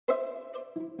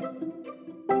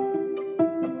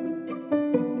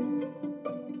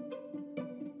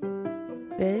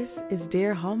This is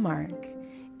Dear Hallmark.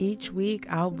 Each week,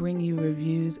 I'll bring you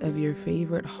reviews of your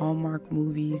favorite Hallmark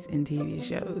movies and TV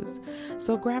shows.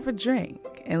 So grab a drink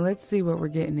and let's see what we're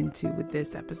getting into with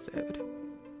this episode.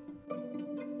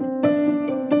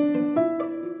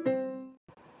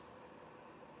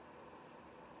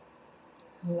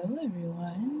 Hello,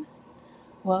 everyone.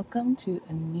 Welcome to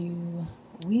a new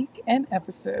week and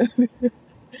episode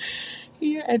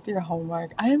here at Dear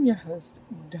Hallmark. I am your host,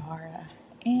 Dara,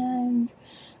 and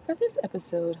for this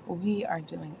episode, we are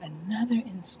doing another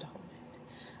installment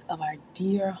of our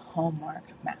Dear Hallmark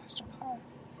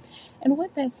Masterclass. And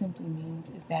what that simply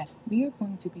means is that we are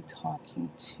going to be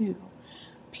talking to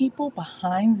people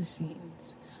behind the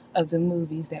scenes of the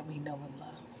movies that we know and love.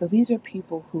 So these are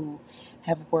people who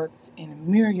have worked in a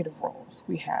myriad of roles.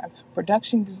 We have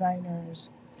production designers,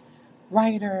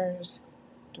 writers,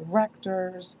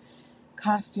 directors,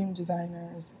 costume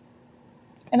designers.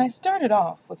 And I started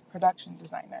off with production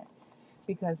designer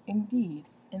because indeed,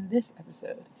 in this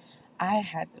episode, I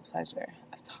had the pleasure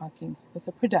of talking with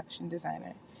a production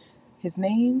designer. His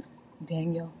name,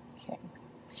 Daniel King.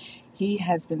 He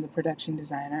has been the production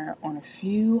designer on a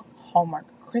few Hallmark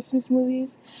Christmas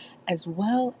movies, as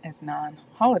well as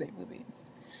non-holiday movies.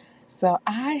 So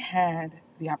I had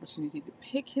the opportunity to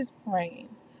pick his brain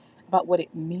about what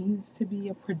it means to be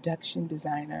a production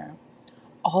designer,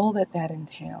 all that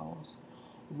entails,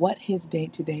 what his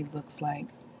day-to-day looks like.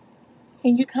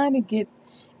 And you kind of get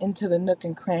into the nook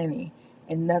and cranny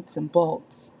and nuts and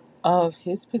bolts of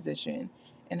his position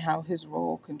and how his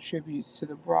role contributes to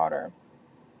the broader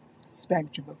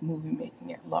spectrum of movie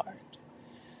making at large.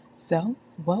 So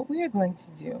what we are going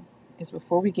to do is,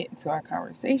 before we get into our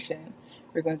conversation,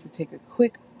 we're going to take a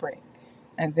quick break.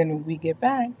 And then when we get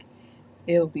back,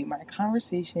 it'll be my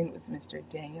conversation with Mr.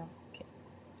 Daniel King.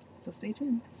 So stay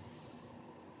tuned.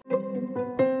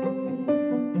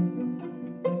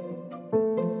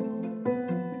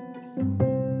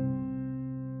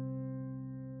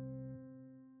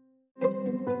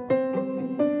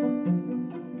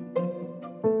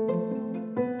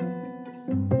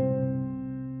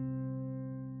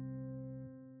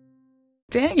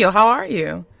 Daniel, how are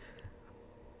you?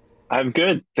 I'm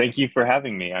good. Thank you for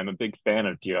having me. I'm a big fan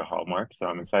of Dear Hallmark, so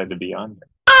I'm excited to be on here.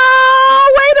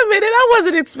 Oh, wait a minute. I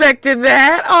wasn't expecting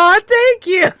that. Oh, thank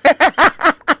you.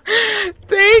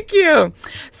 Thank you.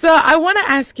 So I want to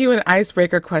ask you an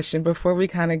icebreaker question before we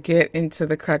kind of get into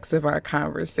the crux of our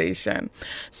conversation.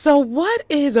 So what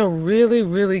is a really,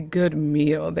 really good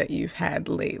meal that you've had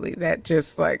lately that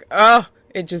just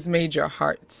it just made your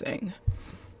heart sing?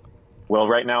 Well,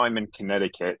 right now I'm in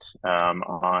Connecticut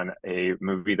on a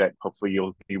movie that hopefully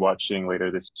you'll be watching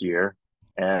later this year.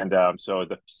 And so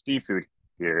the seafood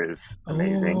here is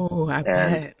amazing. Oh, I And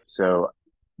bet. so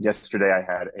yesterday I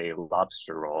had a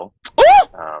lobster roll,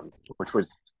 Oh! which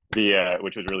was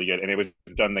which was really good. And it was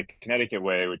done the Connecticut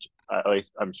way, which at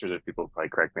least I'm sure that people will probably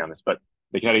correct me on this, but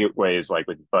the Connecticut way is like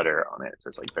with butter on it. So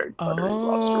it's like very buttery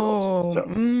lobster rolls. Oh,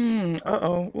 So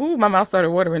uh-oh. Ooh, my mouth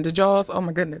started watering. The jaws. Oh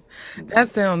my goodness. That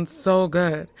sounds so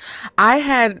good. I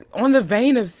had, on the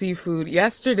vein of seafood,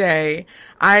 yesterday,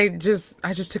 I just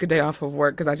took a day off of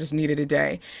work because I just needed a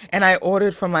day. And I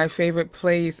ordered from my favorite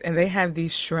place, and they have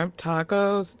these shrimp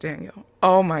tacos. Daniel.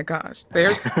 Oh my gosh.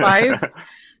 They're spiced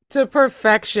to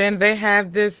perfection. They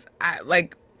have this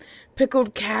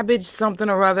pickled cabbage something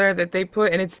or other that they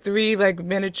put, and it's three like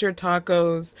miniature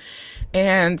tacos,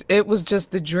 and it was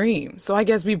just the dream. So I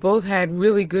guess we both had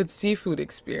really good seafood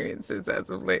experiences as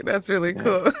of late. That's really yeah.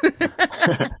 cool.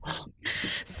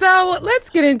 So let's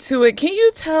get into it. Can you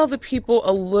tell the people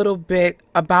a little bit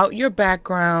about your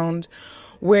background,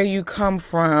 where you come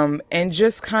from, and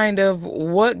just kind of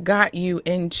what got you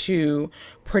into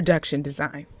production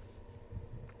design?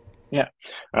 Yeah.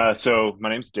 So my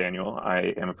name's Daniel.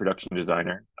 I am a production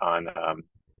designer on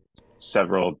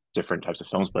several different types of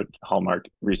films, but Hallmark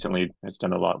recently has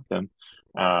done a lot of them.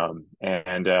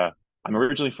 And I'm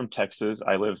originally from Texas.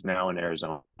 I live now in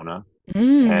Arizona,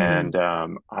 Mm. and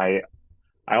I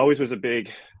always was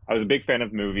I was a big fan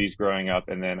of movies growing up,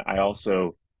 and then I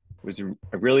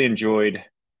really enjoyed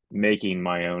making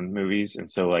my own movies.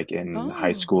 And so, like in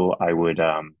high Oh. school, I would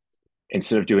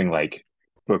instead of doing like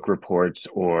book reports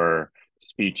or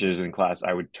speeches in class,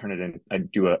 I would turn it in.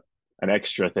 I'd do an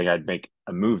extra thing. I'd make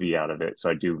a movie out of it. So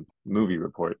I do movie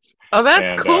reports Oh,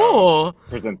 that's and cool.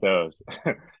 present those.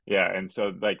 Yeah, and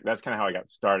so like that's kind of how I got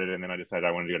started. And then I decided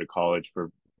I wanted to go to college for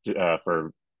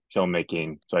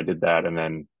filmmaking. So I did that, and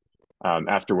then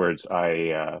afterwards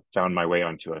I found my way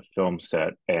onto a film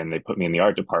set, and they put me in the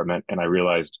art department, and I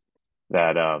realized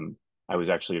that I was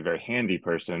actually a very handy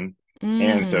person.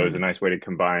 And so it was a Mm. nice way to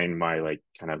combine my like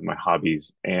kind of my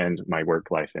hobbies and my work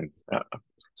life. And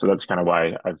so that's kind of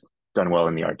why I've done well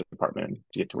in the art department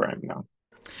to get to where I am now.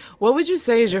 What would you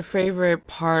say is your favorite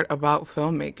part about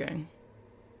filmmaking?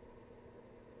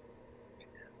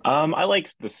 I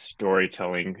like the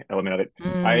storytelling element of it.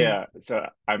 Mm. So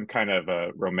I'm kind of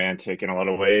a romantic in a lot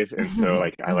of ways, and so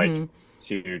like I like Hmm.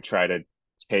 to try to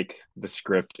take the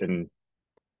script and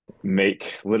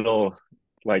make little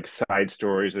like side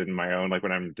stories in my own. Like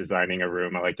when I'm designing a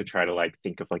room, I like to try to like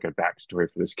think of like a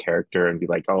backstory for this character and be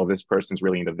like, oh, this person's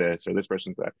really into this or this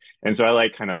person's that. And so I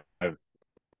like kind of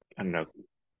I don't know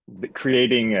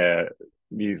creating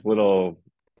these little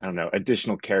I don't know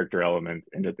additional character elements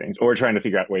into things, or trying to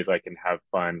figure out ways I can have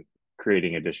fun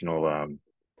creating additional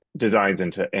designs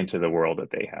into the world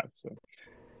that they have. So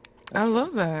I that's fun.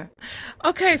 love that.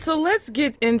 Okay, so let's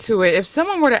get into it. If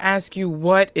someone were to ask you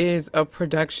what is a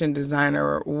production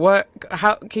designer,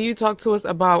 how can you talk to us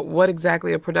about what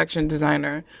exactly a production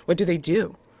designer? What do they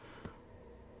do?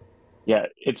 Yeah,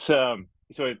 it's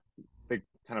the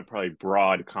kind of probably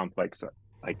broad, complex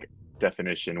like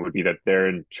definition would be that they're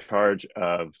in charge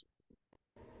of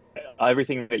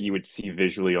everything that you would see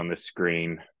visually on the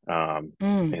screen,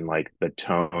 Mm, in like the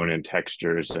tone and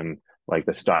textures and like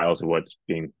the styles of what's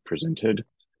being presented.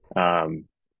 Um,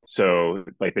 so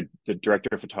like the director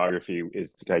of photography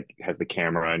is like has the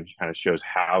camera and kind of shows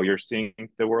how you're seeing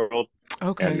the world,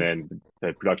 and okay. then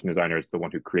the production designer is the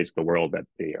one who creates the world that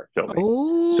they are filming.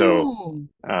 So Oh,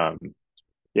 um,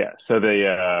 yeah, so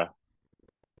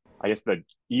I guess the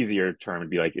easier term would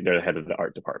be like they're the head of the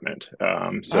art department.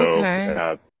 okay.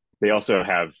 They also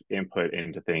have input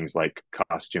into things like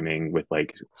costuming with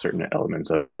like certain elements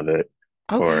of it,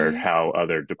 or Okay. how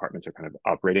other departments are kind of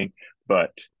operating.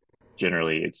 But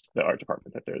generally, it's the art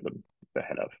department that they're the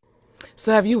head of.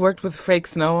 So have you worked with fake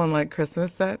snow on like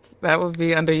Christmas sets? That would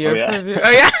be under Oh your yeah, purview. Oh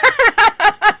yeah.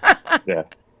 yeah,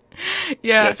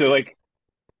 yeah. Yeah. So like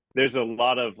there's a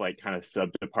lot of like kind of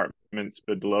sub departments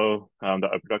below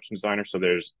the production designer. So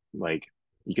there's like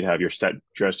you could have your set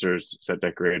dressers, set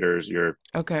decorators,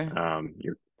 Okay.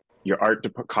 your art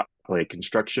like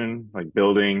construction, like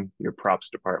building, your props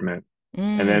department,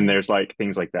 and then Mm, there's like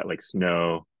things like that, like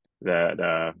snow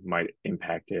that might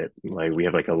impact it. Like we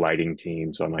have like a lighting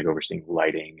team, so I'm like overseeing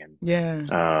lighting yeah.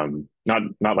 and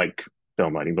not like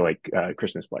film lighting, but like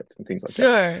Christmas lights and things like that.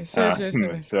 Sure, sure, sure,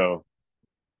 sure. So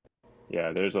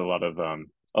yeah, there's a lot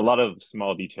of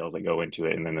small details that go into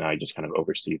it, and then I just kind of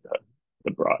oversee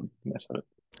the broadness of it.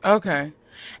 Okay.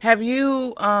 Have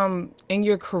you, in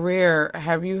your career,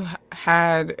 have you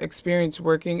had experience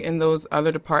working in those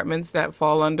other departments that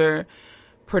fall under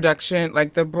production,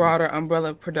 like the broader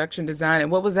umbrella of production design?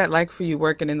 And what was that like for you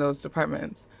working in those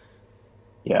departments?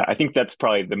 Yeah, I think that's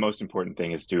probably the most important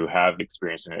thing is to have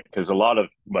experience in it, because a lot of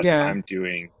what Yeah. I'm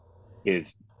doing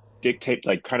is dictate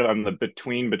like kind of I'm the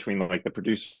between like the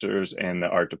producers and the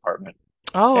art department.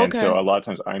 Oh, And okay. so a lot of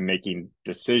times I'm making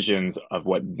decisions of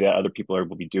what the other people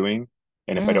will be doing.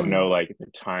 And if I don't Mm, know like the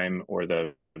time or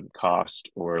the cost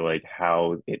or like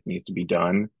how it needs to be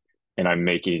done, and I'm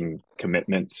making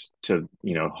commitments to,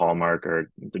 Hallmark or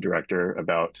the director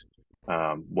about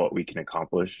what we can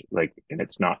accomplish, like, and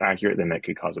it's not accurate, then that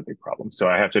could cause a big problem. So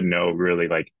I have to know really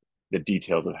like the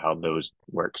details of how those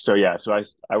work. So yeah, so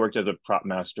I worked as a prop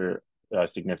master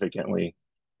significantly,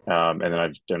 and then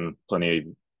I've done plenty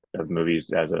of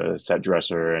movies as a set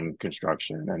dresser and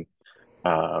construction,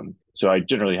 and so I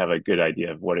generally have a good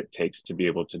idea of what it takes to be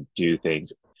able to do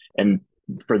things. And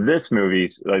for this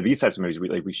movies, like these types of movies,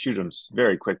 we shoot them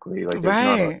very quickly. Like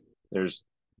right. there's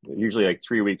usually like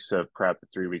 3 weeks of prep,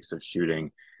 3 weeks of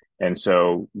shooting, and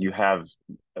so you have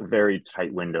a very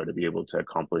tight window to be able to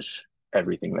accomplish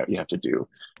everything that you have to do.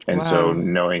 And so Wow.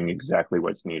 knowing exactly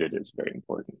what's needed is very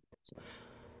important. So,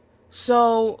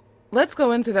 So let's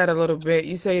go into that a little bit.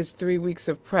 You say it's 3 weeks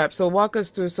of prep. So walk us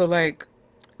through. So, like,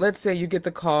 let's say you get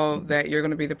the call that you're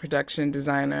going to be the production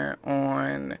designer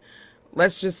on,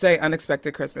 let's just say,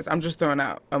 Unexpected Christmas. I'm just throwing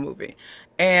out a movie.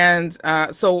 And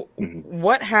so, mhm.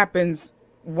 what happens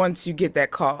once you get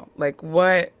that call? Like,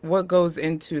 what goes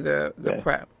into the Yeah.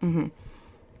 prep? Hmm.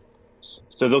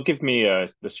 So they'll give me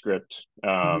the script,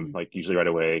 Hmm. like usually right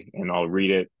away, and I'll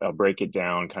read it. I'll break it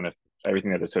down, kind of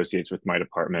everything that associates with my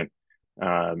department,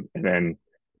 and then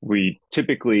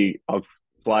I'll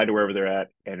fly to wherever they're at,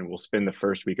 and we'll spend the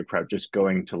first week of prep just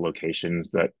going to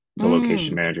locations that the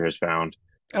location Mm, manager has found,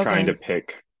 trying to okay.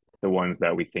 pick the ones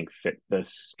that we think fit the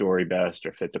story best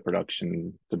or fit the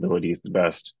production abilities the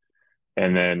best,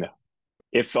 and then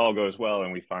if all goes well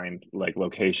and we find like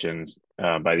locations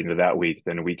by the end of that week,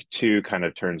 then week two kind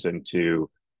of turns into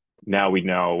now we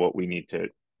know what we need to,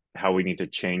 how we need to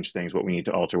change things, what we need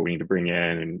to alter, what we need to bring in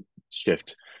and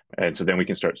shift. And so then we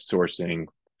can start sourcing,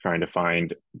 trying to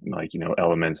find like,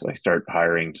 elements, like start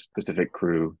hiring specific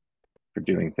crew for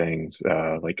doing things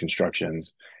like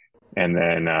constructions. And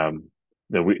then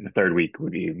the third week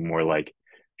would be more like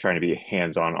trying to be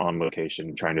hands-on on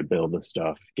location, trying to build the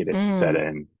stuff, get it set Mm.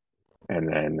 in, and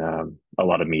then a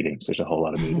lot of meetings. There's a whole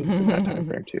lot of meetings in that time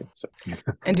frame too. So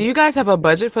And do you guys have a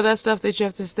budget for that stuff that you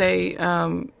have to stay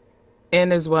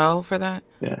in as well for that?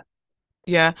 yeah,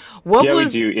 Yeah. What yeah, we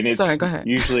was, do, and sorry, it's go ahead.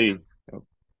 usually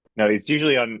no, it's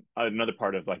usually on another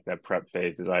part of like that prep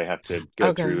phase is I have to go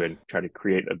Okay. through and try to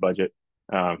create a budget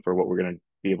for what we're going to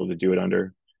be able to do it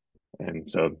under, and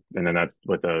so and then that's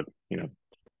what the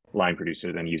line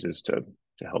producer then uses to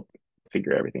help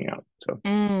figure everything out. So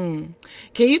Mm.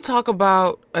 Can you talk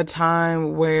about a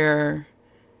time where,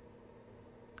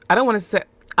 I don't want to say,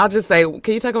 I'll just say,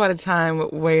 can you talk about a time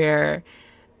where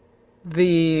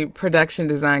the production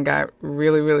design got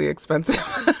really, really expensive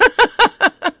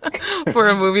for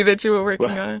a movie that you were working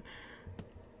well,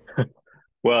 on?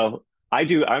 well, I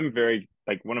do. I'm very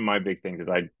like one of my big things is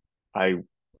I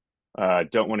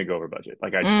don't want to go over budget.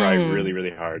 Like I try really, Mm.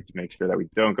 really hard to make sure that we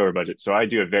don't go over budget. So I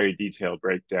do a very detailed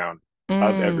breakdown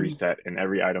of every Mm. set and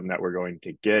every item that we're going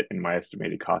to get and my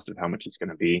estimated cost of how much it's going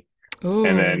to be. And Ooh.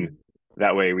 then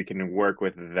that way we can work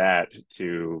with that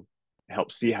to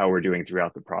help see how we're doing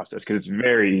throughout the process. Because it's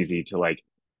very easy to like,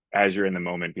 as you're in the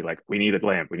moment, be like, we need a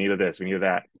lamp, we need a this, we need a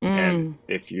that. And Mm.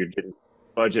 if you didn't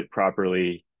budget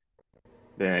properly,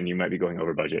 then you might be going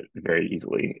over budget very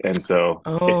easily. And so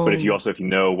but if you Oh. also if you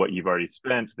know what you've already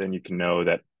spent, then you can know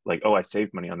that like, oh, I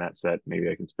saved money on that set. Maybe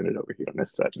I can spend it over here on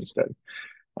this set instead.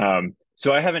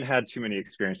 So I haven't had too many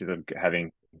experiences of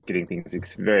having getting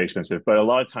things very expensive, but a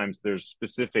lot of times there's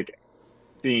specific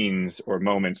scenes or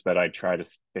moments that I try to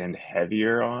spend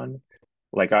heavier on.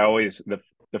 Like I always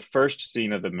the first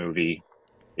scene of the movie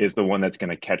is the one that's going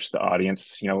to catch the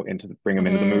audience, into bring them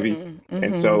into the movie. Mm. And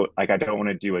Mm-hmm. so like I don't want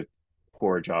to do a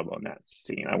poor job on that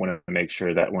scene. I want to make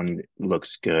sure that one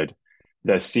looks good.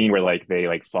 The scene where like they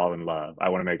like fall in love, I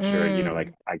want to make sure, like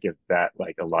Mm. I give that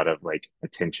like a lot of like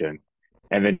attention.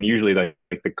 And then usually like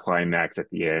the climax at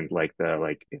the end, like the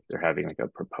like if they're having like a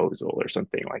proposal or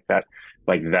something like that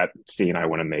scene, I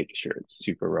want to make sure it's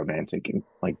super romantic and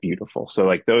like beautiful. So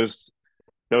like those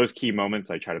key moments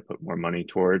I try to put more money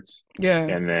towards. Yeah.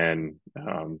 And then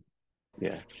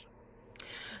yeah.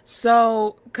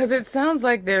 So, because it sounds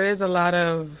like there is a lot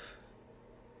of,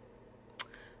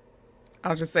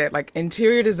 I'll just say it, like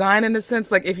interior design in a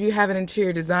sense. Like if you have an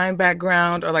interior design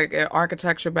background or like an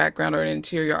architecture background or an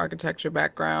interior architecture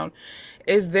background,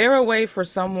 is there a way for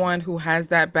someone who has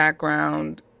that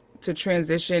background to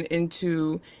transition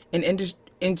into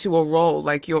into a role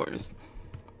like yours?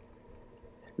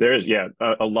 There is, yeah,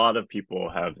 a lot of people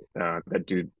have that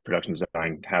do production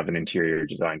design have an interior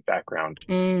design background,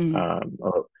 Mm.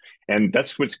 oh, and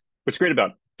that's what's great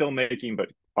about filmmaking, but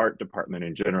art department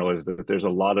in general is that there's a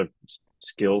lot of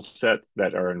skill sets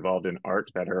that are involved in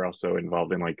art that are also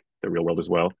involved in like the real world as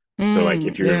well. So like Mm.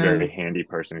 if you're a Yeah. very handy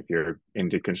person, if you're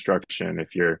into construction,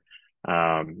 if you're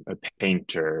a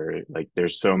painter, like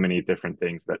there's so many different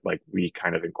things that like we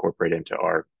kind of incorporate into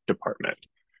our department.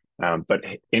 But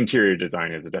interior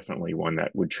design is definitely one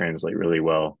that would translate really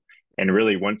well. And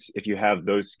really, once if you have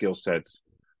those skill sets,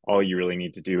 all you really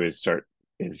need to do is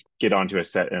get onto a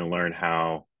set and learn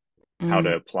how to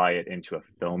Mm. apply it into a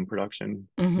film production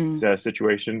Mm-hmm.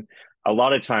 situation. A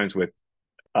lot of times with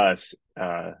us,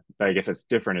 I guess that's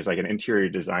different. Is like an interior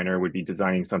designer would be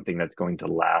designing something that's going to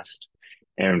last,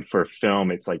 and for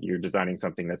film, it's like you're designing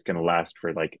something that's going to last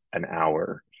for like an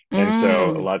hour. And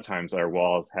so a Mm. lot of times our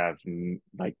walls have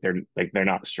they're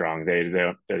not strong.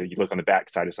 You look on the back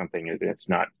side of something, it's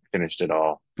not finished at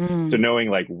all. So Mm. knowing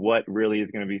like what really is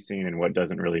going to be seen and what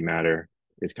doesn't really matter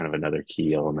is kind of another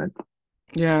key element.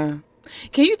 Yeah.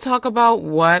 Can you talk about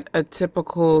what a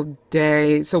typical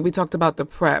day? So we talked about the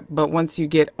prep, but once you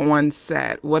get on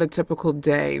set, what a typical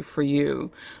day for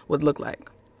you would look like?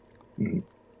 Mhm.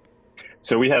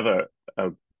 So we have a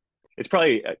it's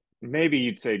probably maybe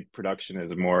you'd say production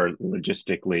is more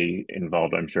logistically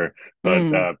involved, I'm sure, but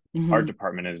Mm. art Mm-hmm.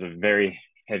 department is a very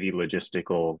heavy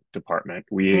logistical department.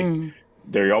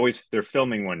 They're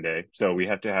filming one day, so we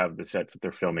have to have the sets that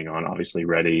they're filming on obviously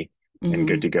ready and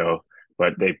good Mm-hmm. to go.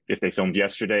 But if they filmed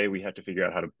yesterday, we have to figure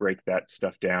out how to break that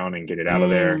stuff down and get it out of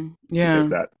there Mm. because Yeah.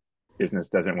 that business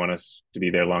doesn't want us to be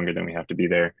there longer than we have to be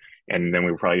there. And then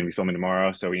we're probably gonna be filming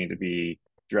tomorrow, so we need to be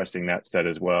dressing that set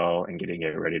as well and getting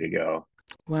it ready to go.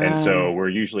 And Wow. so we're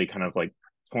usually kind of like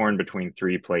torn between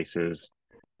three places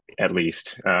at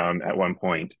least at one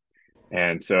point.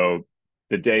 And so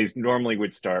the days normally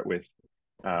would start with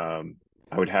um,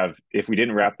 I would have, if we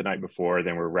didn't wrap the night before,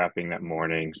 then we're wrapping that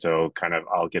morning. So kind of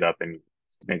I'll get up and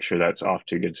make sure that's off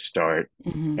to a good start.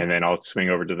 Mm-hmm. And then I'll swing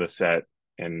over to the set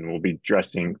and we'll be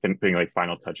dressing, putting like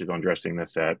final touches on dressing the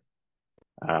set.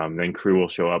 Then crew will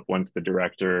show up once the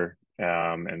director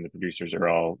and the producers are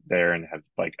all there and have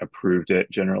like approved it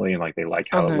generally and like they like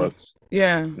how it Okay. looks.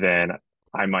 Yeah. Then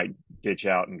I might ditch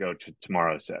out and go to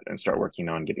tomorrow's set and start working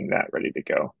on getting that ready to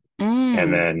go.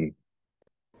 And Mm.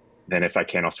 then if I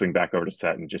can, I'll swing back over to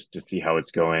set and just to see how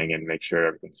it's going and make sure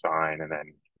everything's fine. And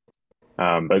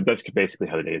then, but that's basically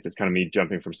how the day is. It's kind of me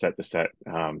jumping from set to set,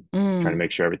 trying to Mm.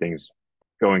 make sure everything's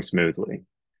going smoothly.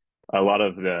 A lot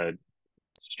of the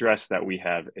stress that we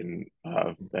have in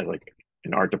like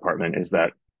an art department is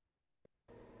that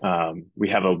we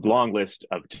have a long list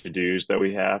of to-dos that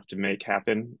we have to make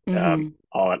happen, Mm-hmm.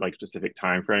 all at like specific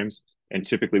time frames. And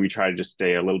typically we try to just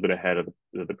stay a little bit ahead of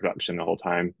the production the whole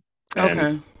time. And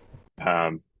Okay.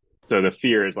 um, so the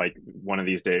fear is like one of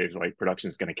these days, like production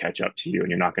is going to catch up to you and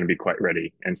you're not going to be quite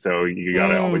ready. And so you got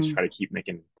to always Mm. try to keep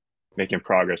making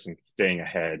progress and staying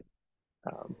ahead.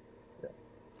 Um,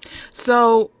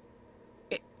 So,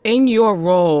 in your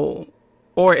role,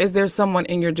 or is there someone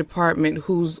in your department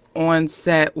who's on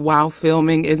set while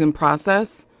filming is in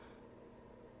process?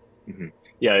 mhm.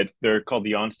 Yeah, they're called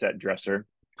the onset dresser,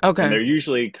 and Okay. they're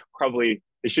usually probably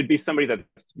it should be somebody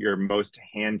that's your most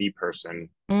handy person,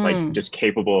 like Mm. just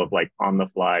capable of like on the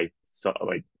fly, so,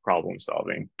 like problem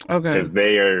solving, Okay. because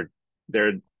they're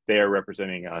they are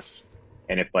representing us,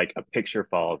 and if like a picture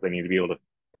falls, they need to be able to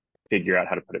figure out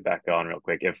how to put it back on real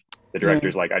quick. If the Yeah.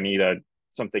 director's like, I need a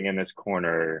something in this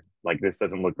corner, like this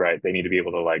doesn't look right, they need to be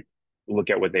able to like look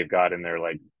at what they've got in their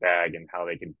like bag and how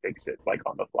they can fix it like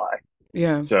on the fly.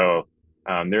 Yeah. So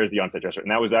there's the onset dresser,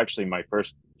 and that was actually my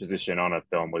first position on a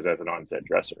film was as an onset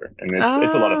dresser, and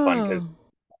it's a lot of fun Oh. because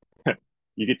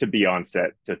you get to be on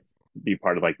set to be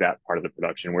part of like that part of the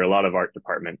production where a lot of art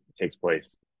department takes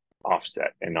place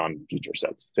offset and on feature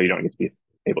sets, so you don't get to be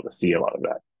able to see a lot of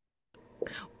that. So,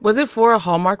 Was it for a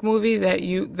Hallmark movie that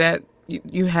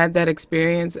you had that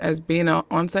experience as being an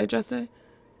on-site dresser?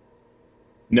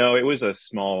 no, it was a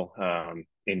small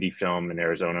indie film in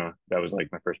Arizona. That was like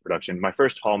my first production. My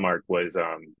first Hallmark was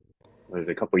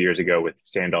a couple years ago with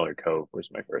Sand Dollar Cove was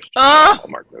my first Oh,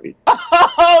 Hallmark movie.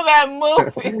 oh, that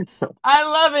movie. I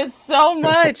love it so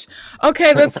much.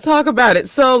 Okay, let's talk about it.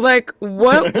 So, like,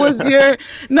 what was your.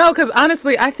 No, because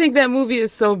honestly, I think that movie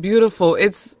is so beautiful.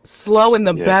 It's slow in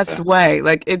the best Yeah, way.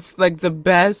 Like, it's like the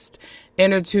best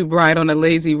inner tube ride on a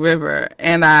lazy river.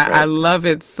 And I right. love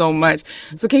it so much.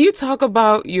 So, can you talk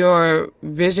about your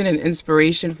vision and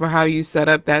inspiration for how you set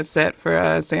up that set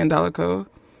for Sand Dollar Cove?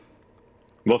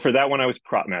 Well, for that one, I was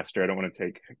prop master. I don't want to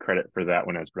take credit for that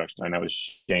one as production design. That was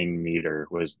Shane Meter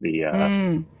was the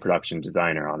Mm, production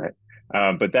designer on it.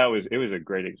 But it was a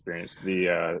great experience.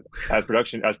 The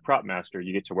as prop master,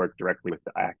 you get to work directly with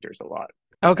the actors a lot,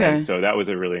 and okay. so that was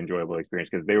a really enjoyable experience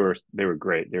because they were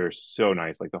great. They were so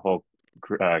nice. Like the whole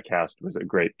cast was a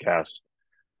great cast.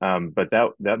 But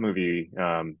that movie,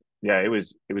 yeah, it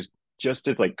was just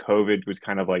as like COVID was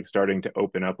kind of like starting to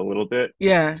open up a little bit.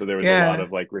 Yeah, So there was a lot yeah.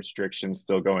 of like restrictions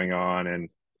still going on, and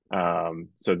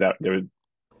so that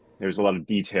there was a lot of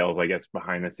details, I guess,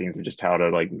 behind the scenes of just how to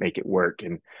like make it work,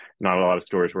 and not a lot of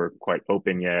stores were quite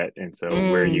open yet, and so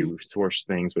where Mm. you source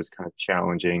things was kind of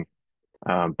challenging.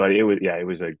 But it was yeah, it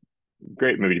was a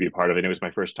great movie to be a part of, and it was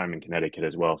my first time in Connecticut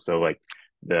as well. So like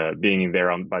the being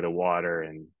there on by the water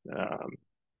and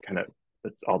kind of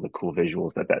that's all the cool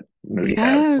visuals that that movie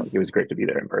has. Like it Yes. was great to be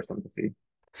there in person to see.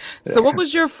 So, what Yeah.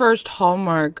 was your first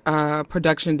Hallmark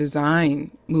production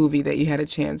design movie that you had a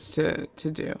chance to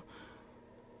do?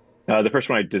 The first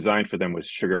one I designed for them was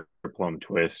Sugar Plum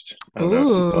Twist. I don't know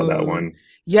if you saw that Ooh, one.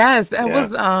 yes, that Yeah,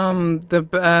 was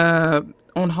the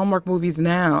on Hallmark Movies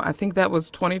Now. I think that was yeah,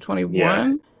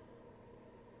 2021.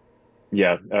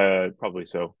 yeah. Probably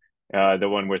so. The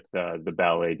one with the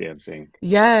ballet dancing.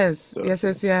 Yes, So yes,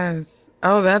 yeah. yes, yes.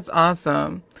 Oh, that's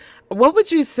awesome. What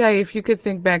would you say if you could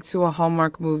think back to a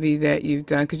Hallmark movie that you've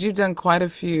done? Because you've done quite a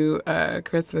few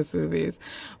Christmas movies,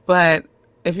 but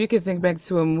if you could think back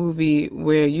to a movie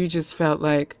where you just felt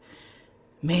like,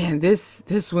 man, this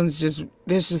one's just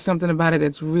there's just something about it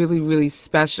that's really, really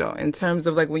special in terms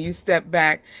of like when you step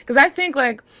back. Because I think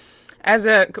like as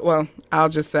a well, I'll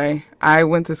just say I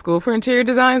went to school for interior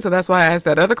design, so that's why I asked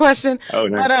that other question. Oh,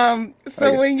 But nice.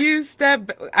 so Okay. when you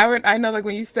I know like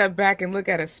when you step back and look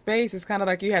at a space, it's kind of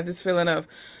like you have this feeling of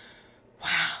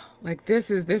like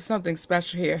there's something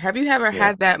special here. Have you ever Yeah.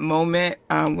 had that moment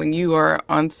when you are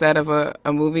on set of a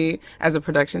movie as a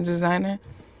production designer?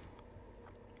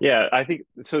 Yeah, I think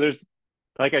so. There's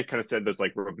like I kind of said, there's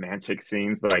like romantic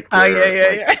scenes like Oh yeah, where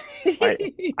like yeah, I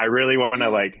yeah. I really want to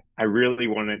like I really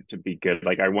want it to be good.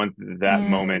 Like I want that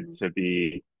moment Mm, to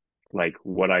be like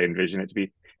what I envision it to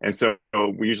be. And so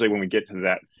we usually when we get to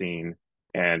that scene,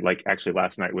 and like actually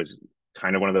last night was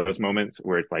kind of one of those moments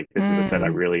where it's like this is a set I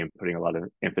mm, really am putting a lot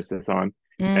of emphasis on.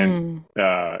 And mm,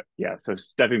 yeah, so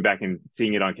stepping back and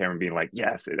seeing it on camera and being like,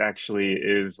 yes, it actually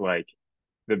is like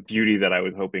the beauty that I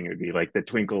was hoping it would be. Like the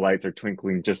twinkle lights are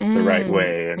twinkling just the right mm,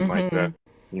 way, and like mm-hmm.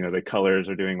 the colors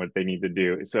are doing what they need to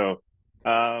do. So,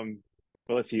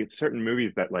 but let's see, certain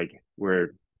movies that like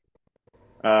were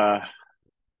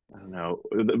I don't know,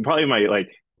 probably my like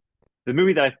the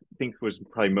movie that I think was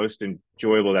probably most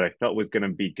enjoyable that I felt was going to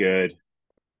be good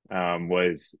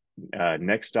was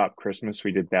Next Stop Christmas.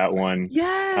 We did that one.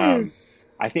 Um, Yes.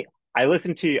 I think I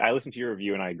listened to your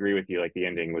review and I agree with you. Like the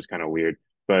ending was kind of weird,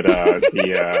 but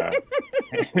the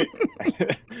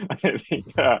I think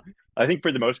I think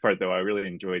for the most part though I really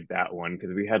enjoyed that one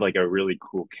because we had like a really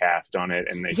cool cast on it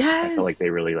and they I felt like Yes. they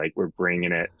really like were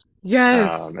bringing it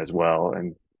Yes. as well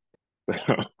and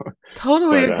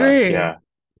Totally but agree. yeah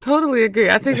Totally agree.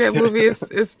 I think that movie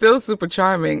is still super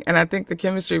charming, and I think the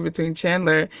chemistry between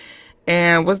Chandler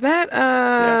and was that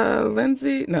yeah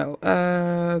Lindsay? No,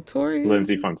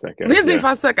 Lindsay Tori. Fonseca Lindsay yeah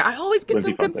Fonseca. I always get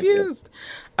Lindsay them Fonseca yeah confused.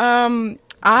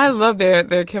 I love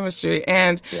their chemistry.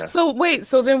 And yeah so wait,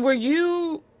 so then were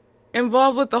you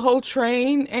involved with the whole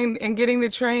train and getting the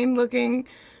train looking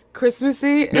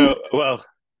Christmassy? And no well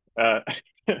uh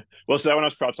well so that one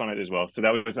was props on it as well so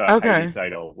that was Heidi okay.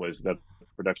 Seidel was the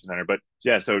production center but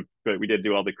yeah so but we did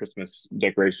do all the Christmas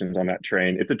decorations on that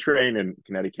train it's a train in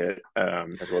Connecticut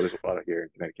as well there's a lot of here in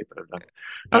Connecticut that I've done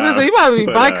I was gonna say you probably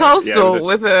be but yeah it was bi-coastal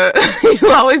with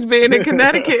you always being in a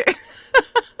Connecticut.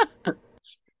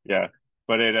 yeah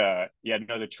but it yeah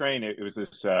no the train it was this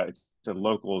it's a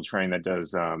local train that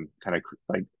does kind of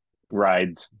like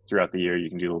rides throughout the year you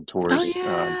can do little Oh tours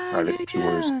yeah, private yeah,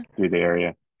 tours yeah. through the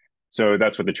area. So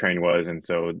that's what the train was, and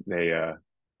so they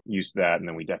used that, and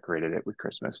then we decorated it with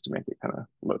Christmas to make it kind of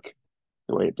look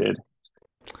the way it did.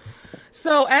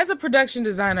 So, as a production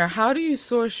designer, how do you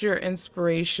source your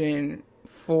inspiration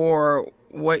for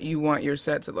what you want your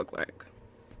set to look like?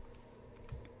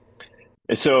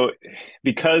 And so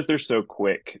because they're so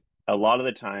quick, a lot of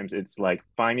the times it's like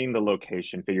finding the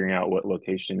location, figuring out what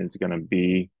location is going to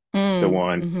be the Mm,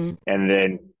 one, mm-hmm. and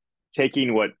then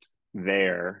taking what's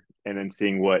there and then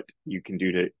seeing what you can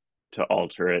do to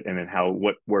alter it and then how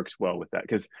what works well with that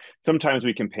because sometimes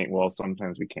we can paint walls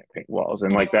sometimes we can't paint walls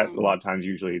and like that a Mm, lot of times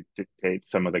usually dictates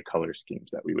some of the color schemes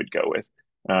that we would go with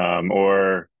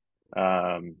or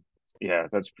um yeah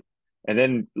that's and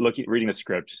then looking reading the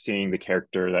script seeing the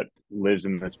character that lives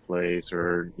in this place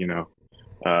or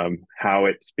how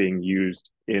it's being used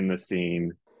in the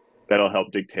scene that'll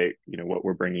help dictate what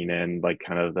we're bringing in like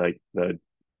kind of like the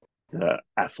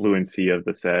affluency of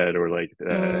the set or like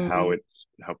mm,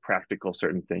 how practical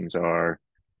certain things are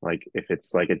like if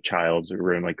it's like a child's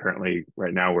room like currently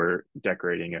right now we're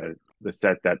decorating the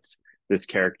set that's this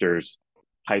character's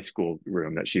high school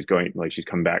room that she's going like she's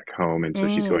come back home and so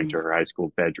she's going to mm. her high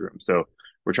school bedroom so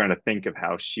we're trying to think of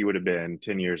how she would have been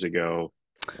 10 years ago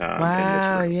in this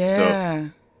Wow, room so yeah.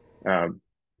 um,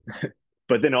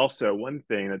 but then also one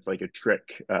thing that's like a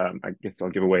trick I guess I'll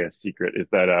give away a secret is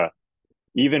that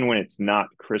even when it's not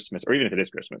Christmas, or even if it is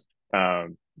Christmas,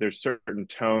 there's certain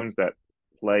tones that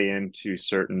play into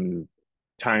certain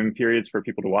time periods for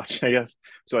people to watch, I guess.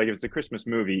 So, like, if it's a Christmas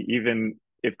movie, even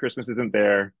if Christmas isn't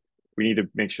there, we need to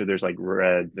make sure there's like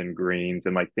reds and greens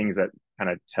and like things that kind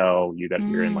of tell you that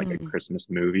you're in like a Mm, Christmas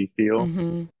movie feel.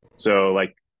 mm-hmm. So,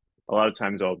 like, a lot of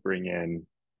times I'll bring in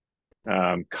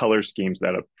color schemes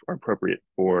that are appropriate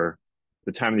for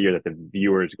the time of the year that the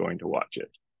viewer is going to watch it.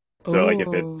 So like if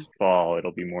Oh, it's fall,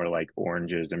 it'll be more like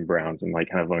oranges and browns and like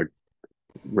kind of like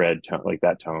red tone, like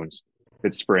that tones. If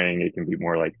it's spring, it can be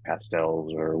more like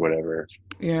pastels or whatever.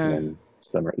 And yeah, then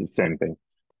summer, the same thing.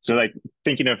 So like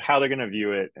thinking of how they're going to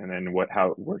view it and then what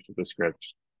how it works with the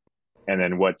script and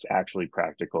then what's actually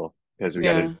practical because we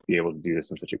got to yeah. be able to do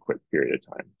this in such a quick period of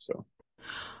time. So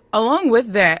Along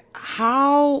with that,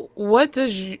 what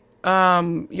does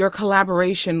your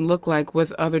collaboration look like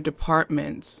with other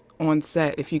departments on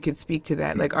set, if you could speak to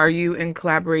that? Like, are you in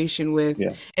collaboration with,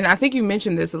 yeah, and I think you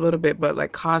mentioned this a little bit, but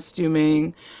like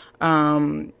costuming,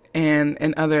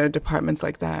 and other departments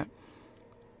like that?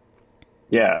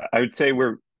 yeah, I would say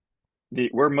we're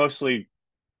mostly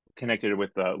connected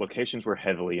with locations we're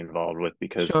heavily involved with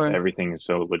because Sure. everything is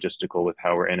so logistical with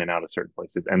how we're in and out of certain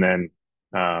places. And then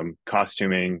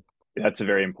costuming, that's a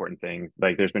very important thing.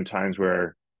 Like there's been times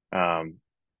where um,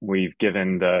 we've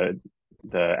given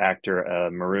the actor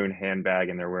a maroon handbag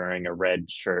and they're wearing a red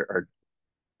shirt or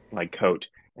like coat.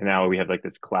 And now we have like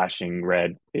this clashing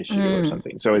red issue or Mm.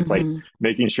 something. So it's like Hmm.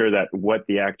 making sure that what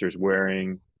the actor's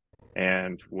wearing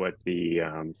and what the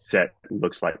set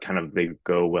looks like kind of they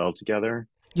go well together.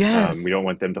 We Yes. don't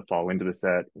want them to fall into the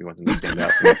set. We want them to stand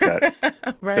out from the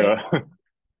set. Right. So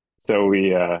so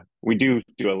we do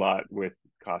a lot with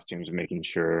costumes and making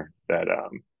sure that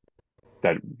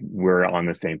that we're on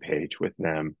the same page with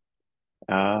them.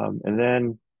 And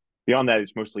then beyond that,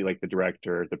 it's mostly like the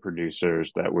director, the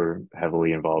producers that we're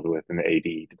heavily involved with in the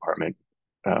AD department.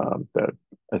 The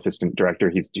assistant director,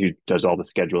 he does all the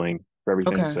scheduling for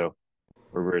everything. Okay. So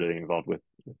we're really involved with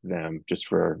them just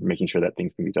for making sure that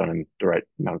things can be done in the right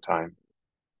amount of time.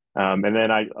 And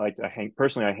then I hang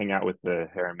personally I hang out with the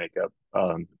hair and makeup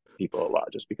people a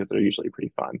lot just because they're usually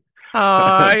pretty fun, Oh,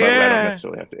 but I don't yeah.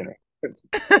 necessarily have to interact.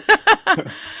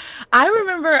 I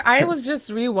remember I was just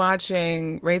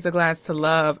rewatching Razor Glass to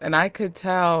Love, and I could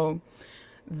tell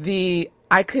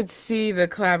I could see the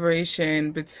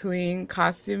collaboration between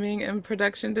costuming and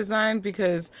production design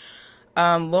because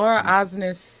Laura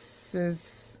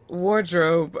Osnes's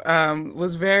wardrobe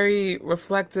was very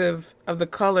reflective of the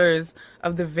colors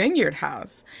of the Vineyard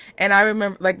House. And I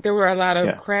remember, like, there were a lot of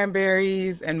Yeah.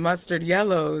 cranberries and mustard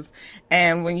yellows.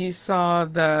 And when you saw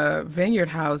the Vineyard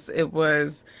House, it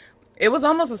was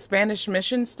almost a Spanish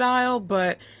mission style,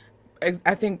 but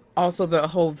I think also the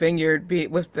whole vineyard be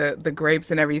with the grapes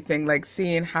and everything, like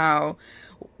seeing how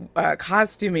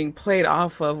costuming played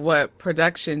off of what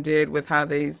production did with how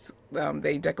they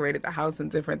decorated the house and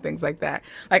different things like that.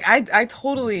 Like I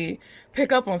totally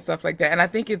pick up on stuff like that, and I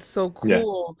think it's so Yeah.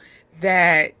 cool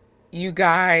that you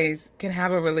guys can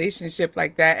have a relationship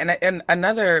like that. And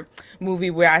another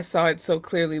movie where I saw it so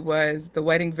clearly was The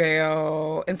Wedding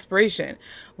Veil Inspiration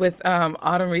with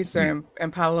Autumn Reeser Mhm.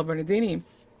 and Paolo Bernardini.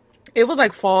 It was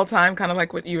like fall time, kind of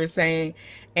like what you were saying.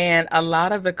 And a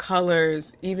lot of the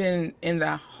colors, even in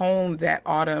the home that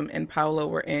Autumn and Paolo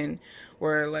were in,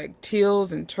 were like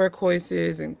teals and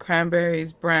turquoises and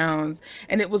cranberries, browns,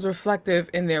 and it was reflective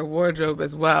in their wardrobe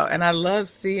as well. And I love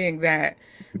seeing that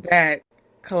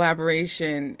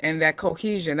collaboration and that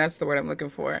cohesion, that's the word I'm looking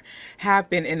for,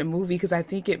 happen in a movie because I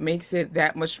think it makes it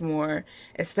that much more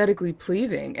aesthetically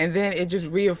pleasing. And then it just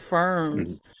Mhm.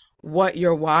 reaffirms what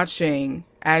you're watching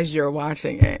as you're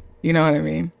watching it. You know what I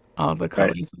mean? All the Right.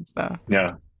 colors and stuff.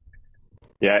 Yeah.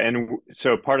 Yeah. And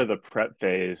so part of the prep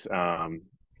phase,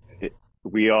 it,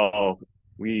 we all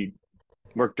we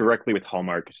work directly with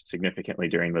Hallmark significantly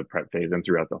during the prep phase and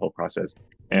throughout the whole process.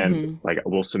 And Hmm. like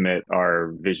we'll submit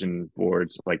our vision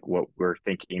boards, like what we're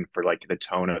thinking for like the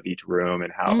tone of each room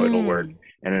and how it'll work. Mm.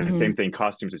 And then the Hmm. same thing,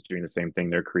 costumes is doing the same thing.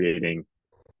 They're creating,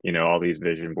 all these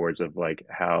vision boards of like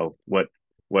how what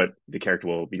the character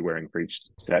will be wearing for each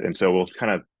set. And so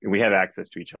we have access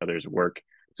to each other's work,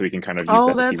 so we can kind of use Oh,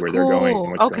 that to see that's where they're going and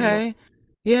cool. what's going well. Okay. And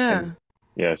Yeah.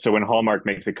 yeah, so when Hallmark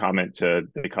makes a comment to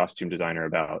the costume designer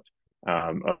about,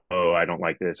 oh, I don't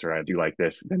like this or I do like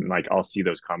this, then like I'll see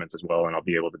those comments as well, and I'll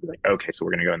be able to be like, okay, so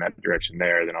we're going to go in that direction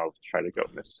there. Then I'll try to go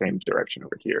in the same direction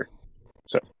over here.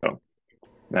 So,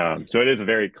 so it is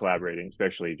very collaborating,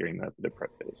 especially during the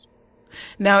prep phase.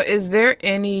 Now, is there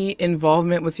any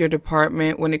involvement with your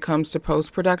department when it comes to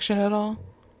post production at all?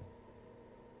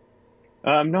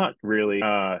 Not really.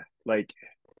 Like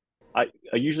I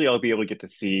usually I'll be able to get to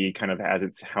see kind of as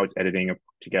it's how it's editing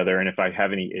together, and if I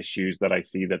have any issues that I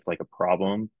see that's like a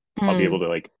problem, I'll be able Mm. to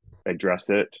like address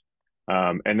it.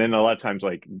 And then a lot of times,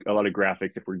 like a lot of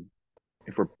graphics, if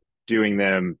we're doing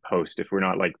them post, if we're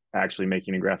not like actually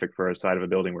making a graphic for a side of a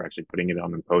building, we're actually putting it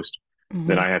on in post,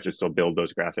 then Hmm. I have to still build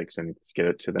those graphics and get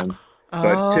it to them.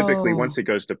 But typically, Oh. once it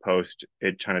goes to post,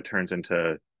 it kind of turns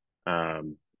into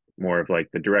um, more of like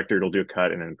the director will do a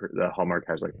cut, and then the Hallmark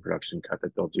has like a production cut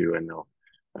that they'll do, and they'll.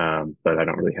 But I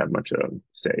don't really have much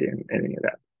say in any of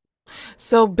that.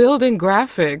 So building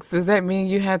graphics, does that mean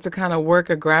you had to kind of work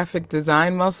a graphic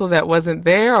design muscle that wasn't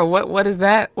there, or what is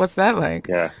that? What's that like?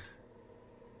 Yeah,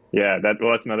 yeah.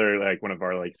 That's another like one of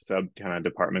our like sub kind of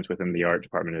departments within the art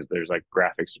department is there's like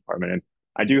graphics department, and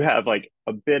I do have like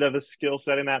a bit of a skill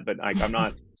set in that, but like I'm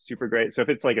not super great. So if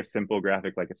it's like a simple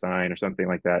graphic like a sign or something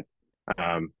like that,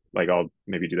 like I'll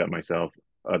maybe do that myself.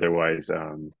 Otherwise,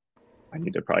 I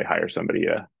need to probably hire somebody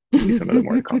to do some of the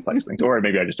more complex things, or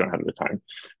maybe I just don't have the time.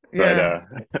 But Yeah.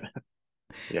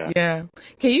 yeah, Yeah.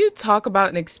 Can you talk about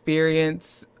an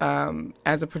experience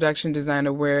as a production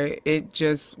designer where it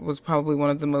just was probably one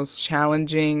of the most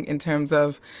challenging in terms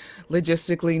of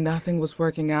logistically nothing was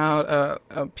working out,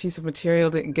 a piece of material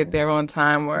didn't get there on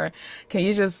time, or can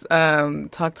you just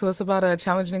talk to us about a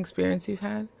challenging experience you've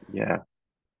had? yeah.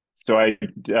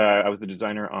 I was the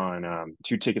designer on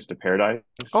Two Tickets to Paradise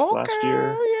last Okay,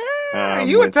 year yeah.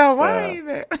 You would with tell why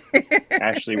that.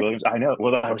 Ashley Williams. I know.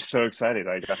 Well, I was so excited.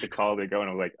 I got the call to go, and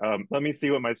I was like, "Let me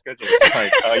see what my schedule looks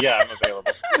like." Yeah, I'm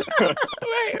available.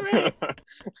 Right,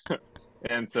 right.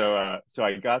 And so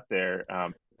I got there.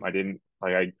 I didn't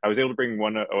like I was able to bring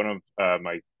one of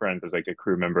my friends as like a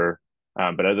crew member,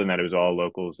 but other than that, it was all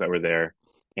locals that were there,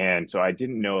 and so I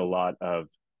didn't know a lot of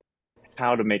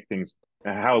how to make things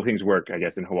how things work, I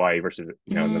guess, in Hawaii versus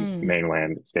in the Mm.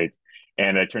 mainland states.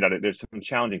 And it turned out that there's some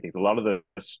challenging things. A lot of the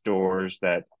stores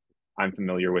that I'm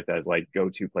familiar with as like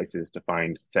go-to places to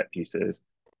find set pieces,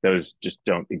 those just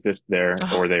don't exist there,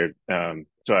 or Oh, they're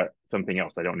something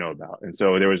else I don't know about. And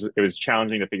so it was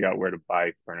challenging to figure out where to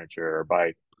buy furniture or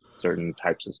buy certain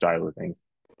types of style of things.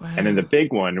 And then the wow.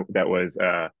 big one that was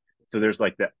so there's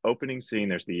like the opening scene,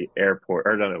 there's the airport,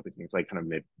 or not opening scene, it's like kind of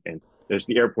mid, and there's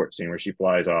the airport scene where she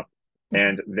flies off.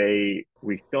 And we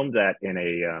filmed that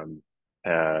in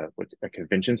what's a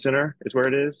convention center is where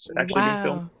it is actually being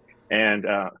filmed. Wow. And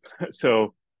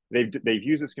so they've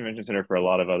used this convention center for a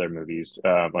lot of other movies,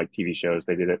 like TV shows.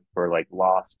 They did it for like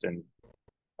Lost and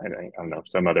I don't know,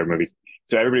 some other movies.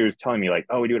 So everybody was telling me like,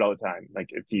 oh, we do it all the time. Like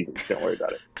it's easy. Don't worry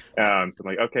about it. So I'm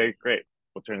like, okay, great.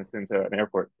 We'll turn this into an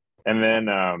airport. And then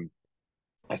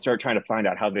I started trying to find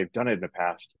out how they've done it in the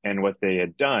past. And what they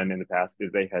had done in the past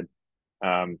is they had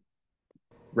um,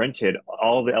 rented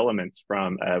all the elements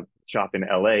from a shop in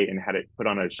LA and had it put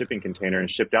on a shipping container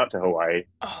and shipped out to Hawaii.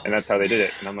 And Oh, that's how they snap. did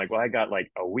it. And I'm like, well, I got like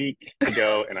a week to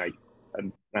go and I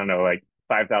don't know, like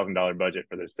 $5,000 budget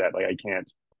for this set. Like I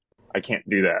can't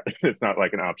do that. It's not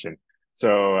like an option.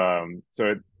 So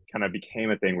it kind of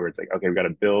became a thing where it's like, okay, we got to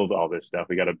build all this stuff.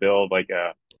 We got to build like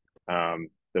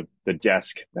the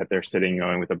desk that they're sitting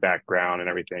on with the background and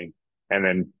everything, and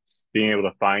then being able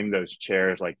to find those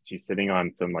chairs. Like she's sitting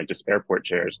on some like just airport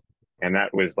chairs, and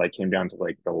that was like came down to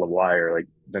like the wire. Like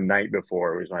the night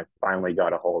before was when I finally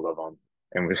got a hold of them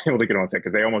and was able to get on set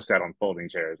because they almost sat on folding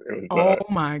chairs. Oh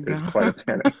my It was quite a God.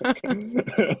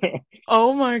 panic.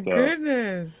 Oh my So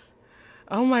goodness.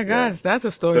 Oh my yeah, gosh, that's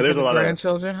a so story for there's a the lot of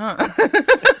grandchildren, huh?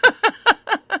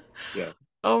 yeah.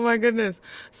 Oh my goodness.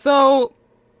 So,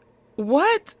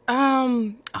 what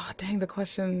oh dang, the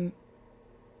question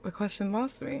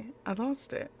lost me. I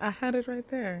lost it. I had it right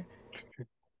there.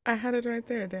 I had it right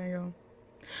there, Daniel.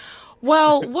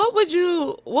 Well, what would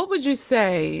you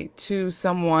say to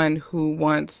someone who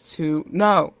wants to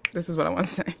no, this is what I want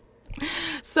to say.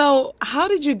 So, how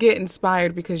did you get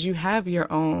inspired? Because you have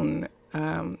your own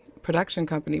production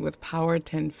company with Power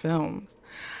 10 Films.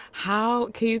 How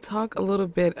can you talk a little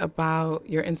bit about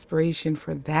your inspiration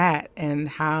for that and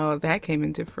how that came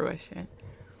into fruition?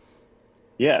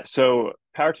 Yeah, so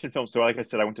Powerton Film. So, like I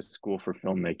said, I went to school for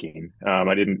filmmaking.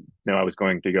 I didn't know I was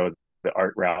going to go the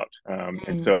art route, and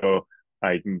Mm. so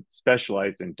I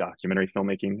specialized in documentary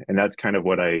filmmaking, and that's kind of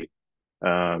what I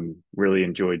really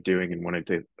enjoyed doing and wanted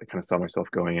to kind of saw myself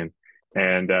going in.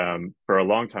 And for a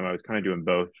long time, I was kind of doing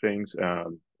both things,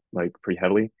 like pretty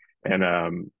heavily, and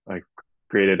I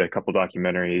created a couple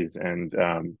documentaries, and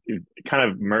it kind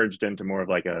of merged into more of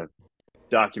like a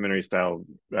documentary style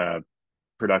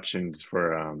productions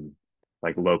for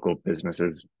like local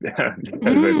businesses because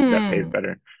that pays Mm.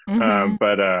 better. Mm-hmm. Um,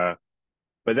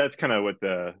 but that's kind of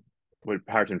what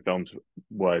Powerton Films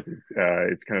was is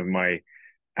it's kind of my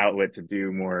outlet to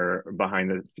do more behind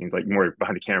the scenes, like more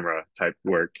behind the camera type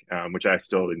work, which I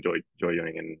still enjoy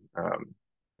doing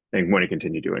and want to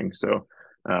continue doing. So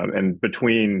and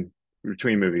between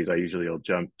movies, I usually will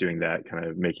jump doing that kind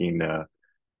of making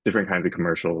different kinds of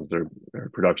commercials or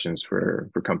productions for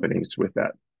companies with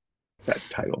that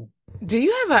title. Do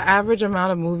you have an average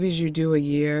amount of movies you do a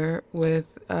year with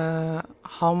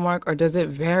Hallmark, or does it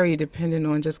vary depending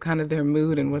on just kind of their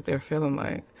mood and what they're feeling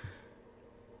like?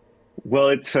 Well,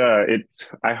 it's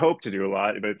I hope to do a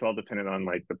lot, but it's all dependent on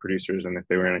like the producers and if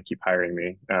they were going to keep hiring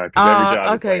me. Because every job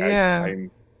is like Okay, yeah.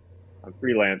 I'm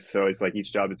freelance, so it's like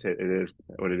each job it is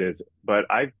what it is. But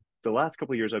I've the last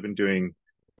couple of years I've been doing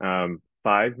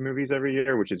 5 movies every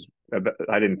year, which is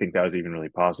I didn't think that was even really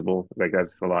possible. Like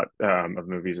that's a lot of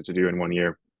movies to do in one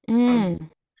year. Um, Mm.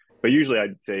 but usually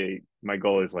I'd say my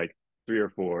goal is like 3 or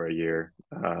 4 a year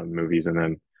movies, and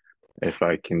then if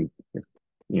I can,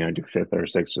 do fifth or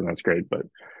sixth, then that's great. But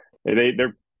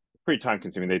they're pretty time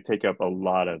consuming. They take up a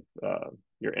lot of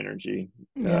your energy.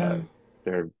 Uh, Yeah.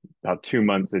 they're about 2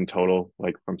 months in total,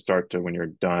 like from start to when you're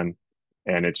done,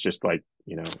 and it's just like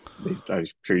I'm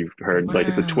sure you've heard like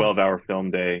it's a Wow. 12-hour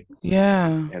film day, Yeah.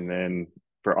 and then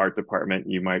for art department,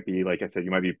 you might be, like I said,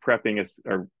 you might be prepping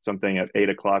or something at 8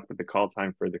 o'clock, but the call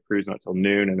time for the crew's not till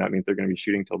noon, and that means they're going to be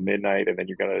shooting till midnight, and then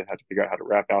you're going to have to figure out how to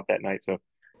wrap out that night. So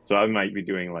I might be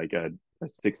doing like a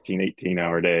 16, 18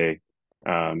 hour day,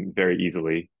 very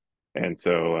easily. And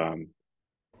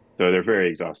so they're very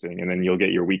exhausting. And then you'll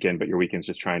get your weekend, but your weekend's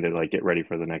just trying to like get ready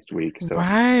for the next week. So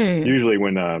Right. usually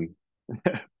when a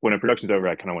production's over,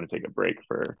 I kind of want to take a break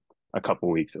for a couple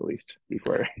weeks at least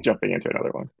before jumping into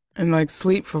another one. And like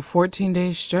sleep for 14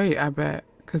 days straight, I bet.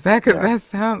 Because that could, Yeah, that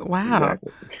sound, wow.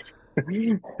 exactly.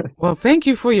 Well, thank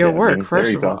you for your Yeah, work,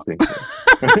 very first of all. exhausting.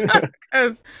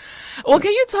 'Cause- well,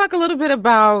 can you talk a little bit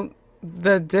about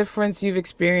the difference you've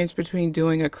experienced between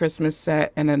doing a Christmas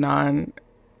set and a non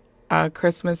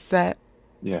Christmas set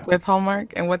Yeah, with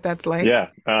Hallmark and what that's like?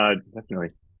 yeah, definitely.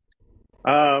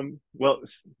 Well,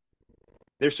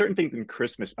 there's certain things in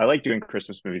Christmas. I like doing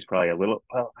Christmas movies probably a little.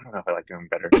 Well, I don't know if I like doing them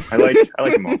better. I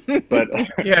like them all, but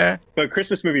Yeah. but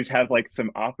Christmas movies have like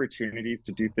some opportunities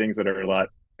to do things that are a lot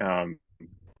um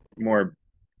more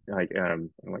like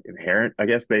inherent. I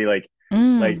guess they like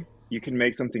Mm, you can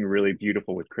make something really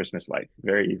beautiful with Christmas lights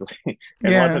very easily.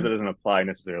 And a lot of times yeah. it doesn't apply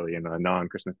necessarily in a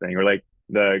non-Christmas thing, or like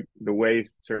the way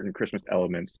certain Christmas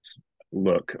elements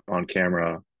look on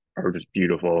camera are just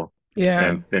beautiful, Yeah.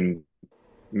 and then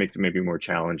makes it maybe more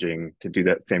challenging to do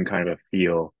that same kind of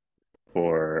feel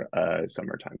for a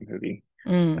summertime movie.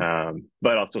 Mm.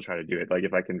 But I'll still try to do it. Like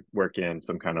if I can work in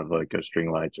some kind of like a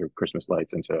string lights or Christmas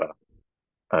lights into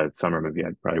a summer movie, I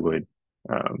probably would.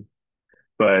 Um,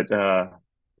 but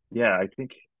yeah, I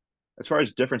think as far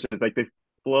as differences, like they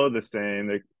flow the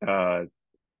same.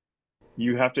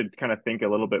 You have to kind of think a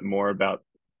little bit more about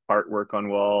artwork on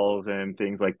walls and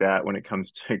things like that when it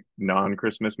comes to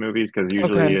non-Christmas movies, because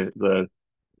Okay. usually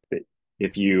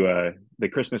if you the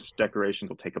Christmas decorations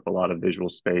will take up a lot of visual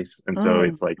space, and so Mm,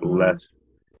 it's like mm, less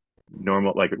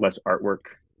normal, like less artwork.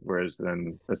 Whereas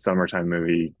in a summertime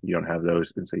movie, you don't have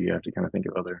those, and so you have to kind of think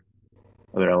of other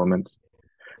elements.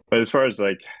 But as far as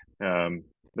like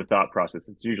the thought process,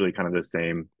 it's usually kind of the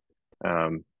same.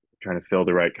 Um, Trying to fill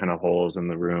the right kind of holes in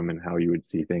the room and how you would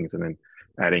see things, and then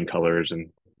adding colors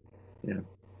and yeah.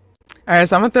 all right,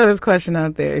 so I'm gonna throw this question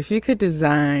out there. If you could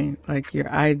design like your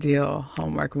ideal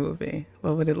Hallmark movie,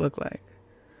 what would it look like?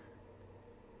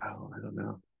 Oh, I don't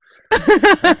know.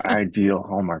 Ideal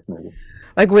Hallmark movie.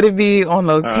 Like, would it be on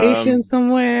location Um,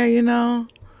 somewhere, you know?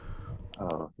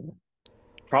 oh,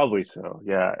 probably so.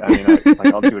 Yeah. I mean,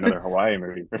 I'll do another Hawaii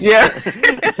movie for Yeah. sure.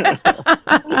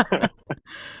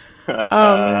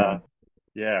 Oh uh, man.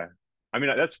 yeah. I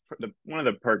mean, that's one of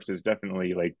the perks is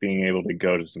definitely like being able to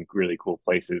go to some really cool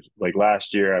places. Like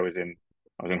last year, I was in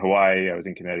Hawaii, I was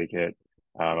in Connecticut,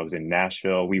 I was in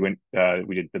Nashville. We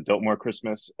did the Biltmore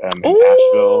Christmas in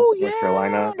Asheville, Oh North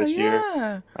Carolina yeah, this year.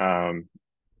 yeah. Um,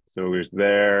 so we was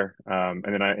there, and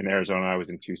then in Arizona, I was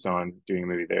in Tucson doing a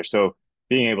movie there. So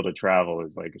being able to travel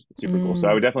is like super cool. So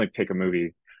I Mm. would definitely pick a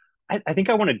movie. I think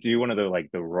I want to do one of the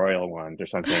like the royal ones or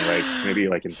something, like maybe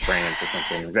like in France or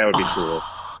something. Like, Yes. that would be cool.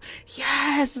 Oh,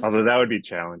 yes. Although that would be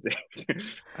challenging.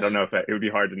 I don't know if it would be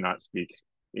hard to not speak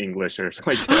English or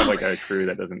like to have Oh, like a crew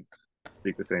that doesn't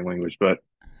speak the same language. But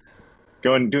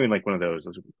going doing like one of those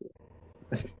would be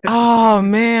oh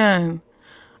man.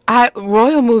 I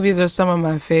royal movies are some of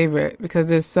my favorite because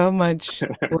there's so much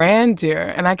cool.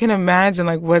 grandeur, and I can imagine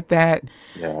like what that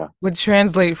Yeah, would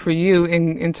translate for you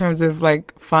in terms of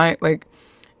like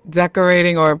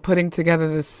decorating or putting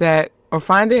together the set or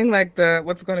finding like the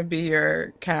what's going to be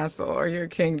your castle or your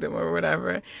kingdom or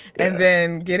whatever, and yeah,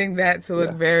 then getting that to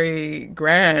look yeah. very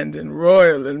grand and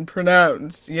royal and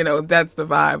pronounced. You know, that's the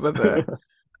vibe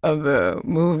of the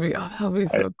movie. Oh, that would be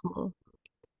I, so cool.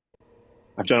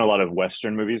 I've done a lot of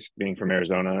Western movies, being from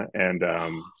Arizona, and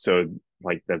so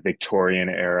like the Victorian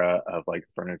era of like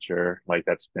furniture, like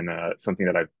that's been something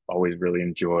that I've always really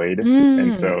enjoyed.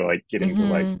 And Mm. so like getting to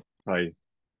like Mm-hmm. probably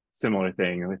similar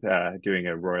thing with doing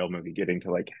a royal movie, getting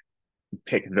to like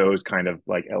pick those kind of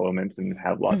like elements and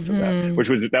have lots of that, Mm-hmm. which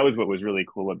was that was what was really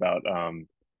cool about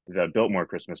the Biltmore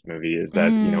Christmas movie, is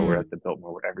that we're Mm. at the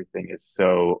Biltmore where everything is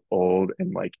so old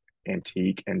and like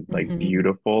antique and like Mm-hmm.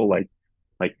 beautiful, like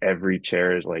every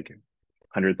chair is like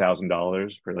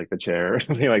 $100,000 for like the chair or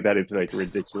something like that. It's like That's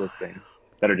ridiculous things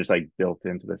wild. that are just like built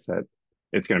into the set.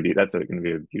 Gonna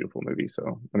be a beautiful movie,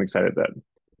 so I'm excited that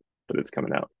it's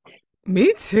coming out.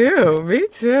 Me too. Me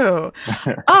too.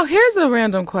 Oh, here's a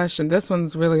random question. This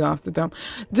one's really off the dome.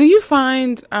 Do you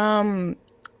find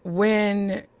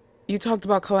when you talked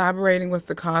about collaborating with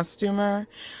the costumer,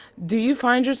 do you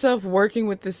find yourself working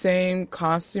with the same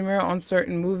costumer on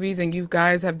certain movies and you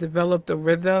guys have developed a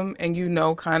rhythm and you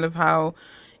know kind of how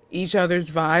each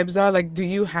other's vibes are? Like, do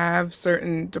you have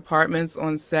certain departments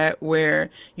on set where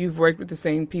you've worked with the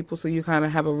same people, so you kind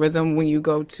of have a rhythm when you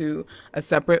go to a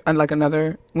separate, like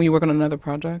another, when you work on another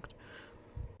project?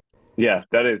 Yeah,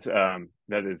 that is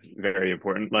very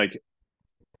important. Like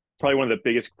probably one of the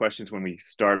biggest questions when we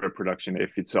start a production,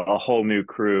 if it's a whole new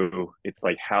crew, it's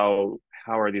like how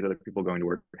are these other people going to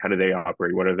work? How do they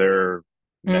operate? What are their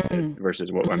methods Mm,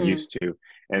 versus what I'm mm, used to?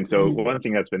 And so mm, one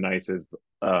thing that's been nice is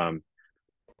um,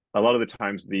 a lot of the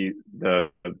times these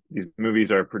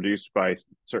movies are produced by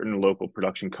certain local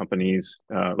production companies,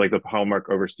 like the Hallmark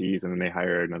overseas, and then they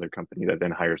hire another company that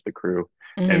then hires the crew.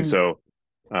 And mm.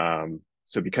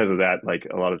 so because of that, like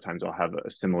a lot of times I'll have a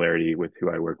similarity with who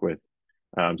I work with.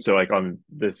 So like on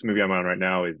this movie I'm on right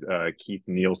now is Keith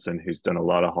Nielsen, who's done a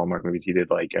lot of Hallmark movies. He did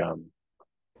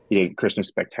Christmas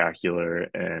Spectacular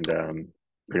and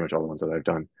pretty much all the ones that I've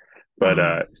done. But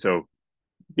Oh, so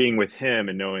being with him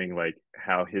and knowing like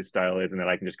how his style is, and then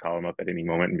I can just call him up at any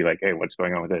moment and be like, "Hey, what's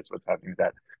going on with this? What's happening with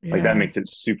that?" Like that yeah. makes it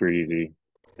super easy.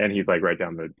 And he's like right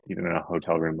down he's in a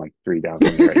hotel room like three down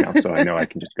from me right now, so I know I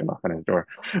can just go knock on his door.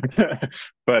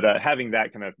 But having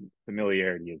that kind of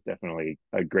familiarity is definitely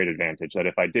a great advantage. That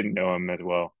if I didn't know him as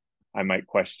well, I might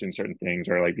question certain things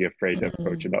or like be afraid to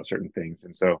approach Mm. about certain things.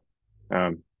 And so,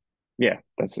 um, yeah,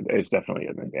 that's it's definitely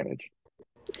an advantage.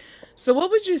 So, what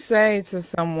would you say to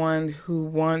someone who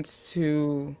wants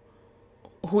to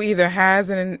who either has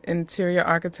an interior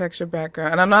architecture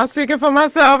background, and I'm not speaking for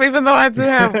myself, even though I do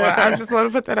have one. I just want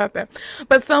to put that out there.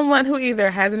 But someone who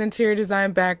either has an interior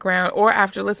design background or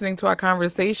after listening to our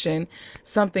conversation,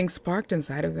 something sparked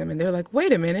inside of them and they're like,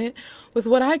 wait a minute, with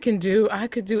what I can do, I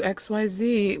could do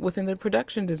XYZ within the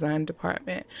production design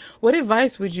department. What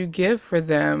advice would you give for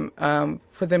them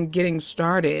getting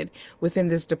started within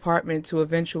this department to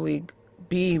eventually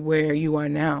be where you are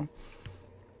now?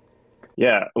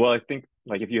 Yeah, well, I think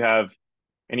like if you have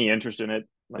any interest in it,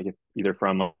 like if either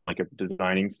from like a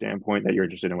designing standpoint that you're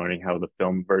interested in learning how the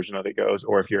film version of it goes,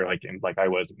 or if you're like in like I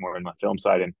was more in the film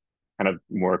side and kind of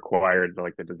more acquired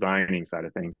like the designing side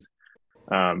of things.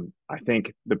 I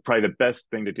think the probably the best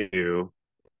thing to do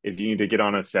is you need to get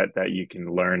on a set that you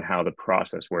can learn how the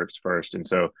process works first. And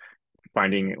so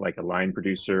finding like a line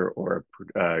producer or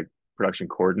production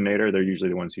coordinator, they're usually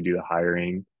the ones who do the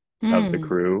hiring of the Mm.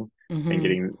 crew and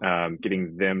Mm-hmm.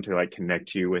 getting them to like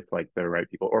connect you with like the right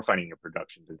people or finding a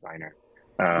production designer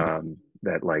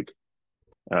that like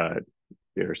uh,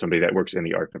 or somebody that works in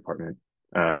the art department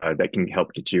that can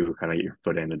help get you kind of get your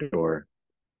foot in the door.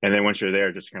 And then once you're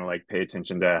there, just kind of like pay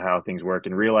attention to how things work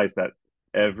and realize that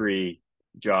every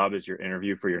job is your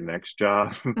interview for your next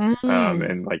job. Mm.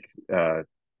 And like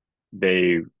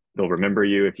they they'll remember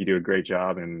you if you do a great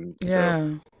job. And so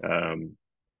Yeah. um,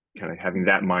 kind of having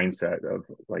that mindset of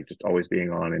like just always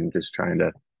being on and just trying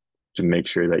to make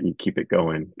sure that you keep it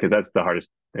going, because that's the hardest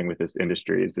thing with this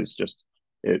industry is it's just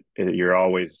you're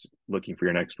always looking for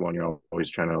your next one. You're always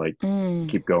trying to like Mm.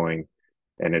 keep going,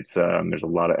 and it's there's a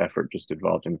lot of effort just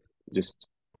involved in just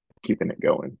keeping it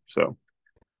going. So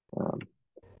um,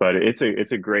 but it's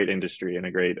a great industry and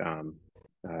a great um,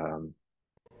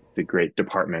 it's a great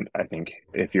department. I think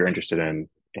if you're interested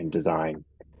in design,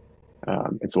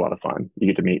 it's a lot of fun. You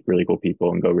get to meet really cool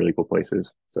people and go really cool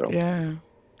places. So Yeah.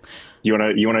 you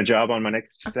want a job on my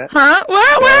next set, Huh? What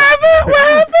Dara? happened? What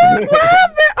happened? What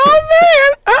happened? Oh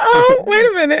man. Uh-oh. Wait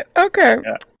a minute. Okay.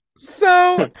 Yeah.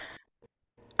 So,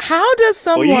 how does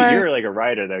Well, someone, you're like a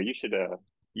writer though.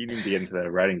 You need to get into the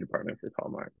writing department for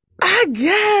Hallmark. So I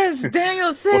guess,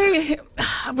 Daniel, well, see,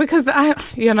 because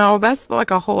that's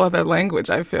like a whole other language.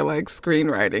 I feel like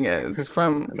screenwriting is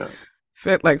from I know.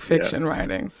 like Yeah. fiction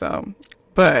writing. So,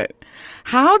 but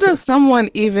how does someone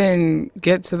even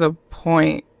get to the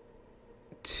point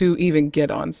to even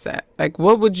get on set? Like,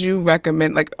 what would you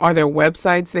recommend? Like, are there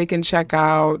websites they can check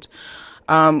out?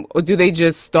 Or do they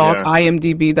just stalk Yeah.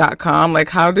 imdb.com? Like,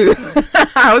 how do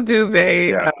how do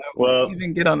they Yeah. Well,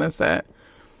 even get on a set?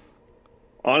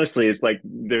 honestly, it's like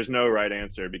there's no right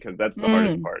answer because that's the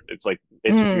hardest Mm, part. It's like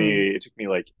mm, it took me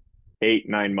like 8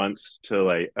 9 months to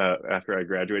like after I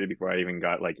graduated before I even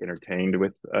got like entertained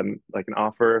with like an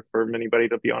offer from anybody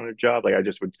to be on a job. Like I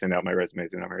just would send out my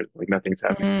resumes and like nothing's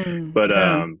happening. But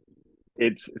yeah.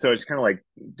 it's kind of like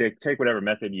take whatever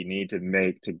method you need to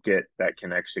make to get that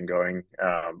connection going.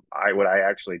 I what I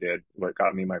actually did, what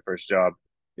got me my first job,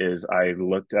 is I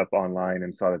looked up online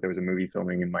and saw that there was a movie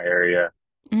filming in my area,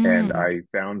 and Mm. I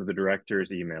found the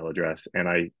director's email address, and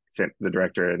I sent the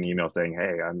director an email saying,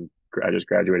 "Hey, I just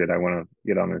graduated. I want to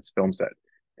get on this film set."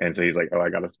 And so he's like, "Oh, I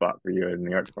got a spot for you in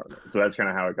the art department." So that's kind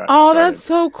of how it got Oh, that's started.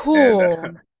 so And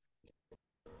cool.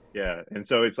 Yeah. And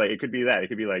so it's like it could be that. It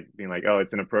could be like being like, oh,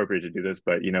 it's inappropriate to do this,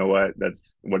 but you know what?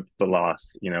 That's what's the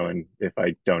loss, and if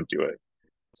I don't do it.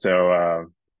 So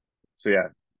so yeah,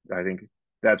 I think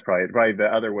that's probably the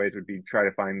other ways would be try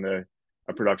to find the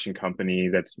a production company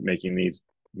that's making these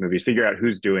movies, figure out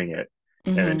who's doing it,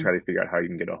 and then Mm-hmm. try to figure out how you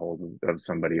can get a hold of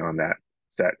somebody on that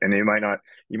set. And you might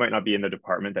not be in the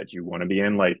department that you want to be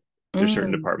in. Like there's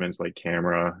certain Mm. departments like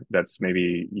camera that's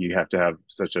maybe you have to have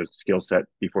such a skill set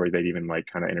before they'd even like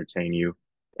kind of entertain you.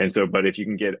 And so, but if you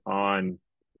can get on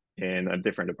in a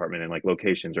different department in like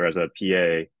locations or as a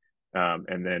PA,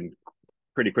 and then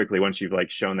pretty quickly once you've like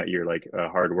shown that you're like a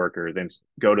hard worker, then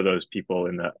go to those people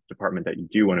in the department that you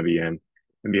do want to be in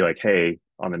and be like, hey,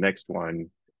 on the next one,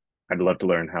 I'd love to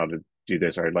learn how to do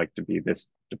this, or I'd like to be this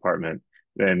department.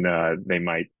 Then they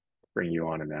might bring you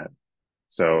on in that.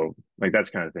 So like that's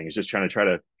kind of thing. It's just try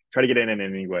to get in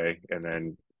any way, and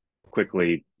then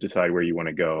quickly decide where you want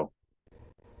to go.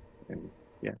 And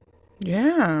yeah.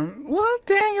 Yeah. Well,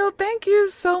 Daniel, thank you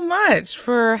so much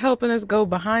for helping us go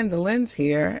behind the lens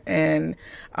here in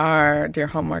our Dear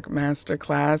Homework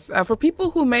Masterclass. For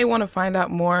people who may want to find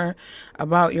out more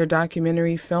about your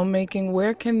documentary filmmaking,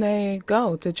 where can they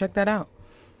go to check that out?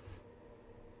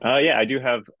 Yeah, I do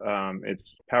have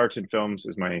it's Powerton Films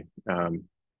is my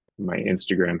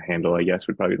Instagram handle, I guess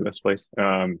would probably be the best place.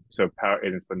 So power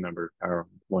and it's the number Power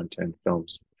 110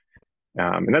 Films.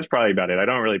 And that's probably about it. I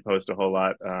don't really post a whole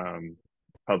lot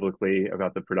publicly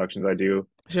about the productions I do.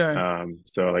 Sure.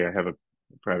 So like I have a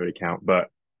private account,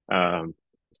 um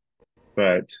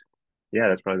but yeah,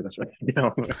 that's probably the best way.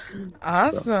 So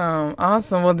Awesome.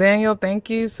 Awesome. Well, Daniel, thank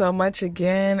you so much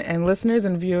again. And listeners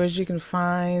and viewers, you can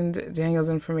find Daniel's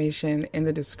information in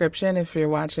the description if you're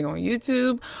watching on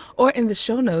YouTube or in the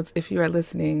show notes if you are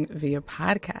listening via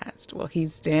podcast. Well,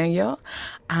 he's Daniel.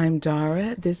 I'm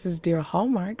Dara. This is Dear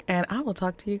Hallmark, and I will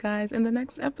talk to you guys in the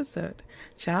next episode.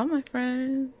 Ciao, my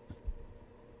friends.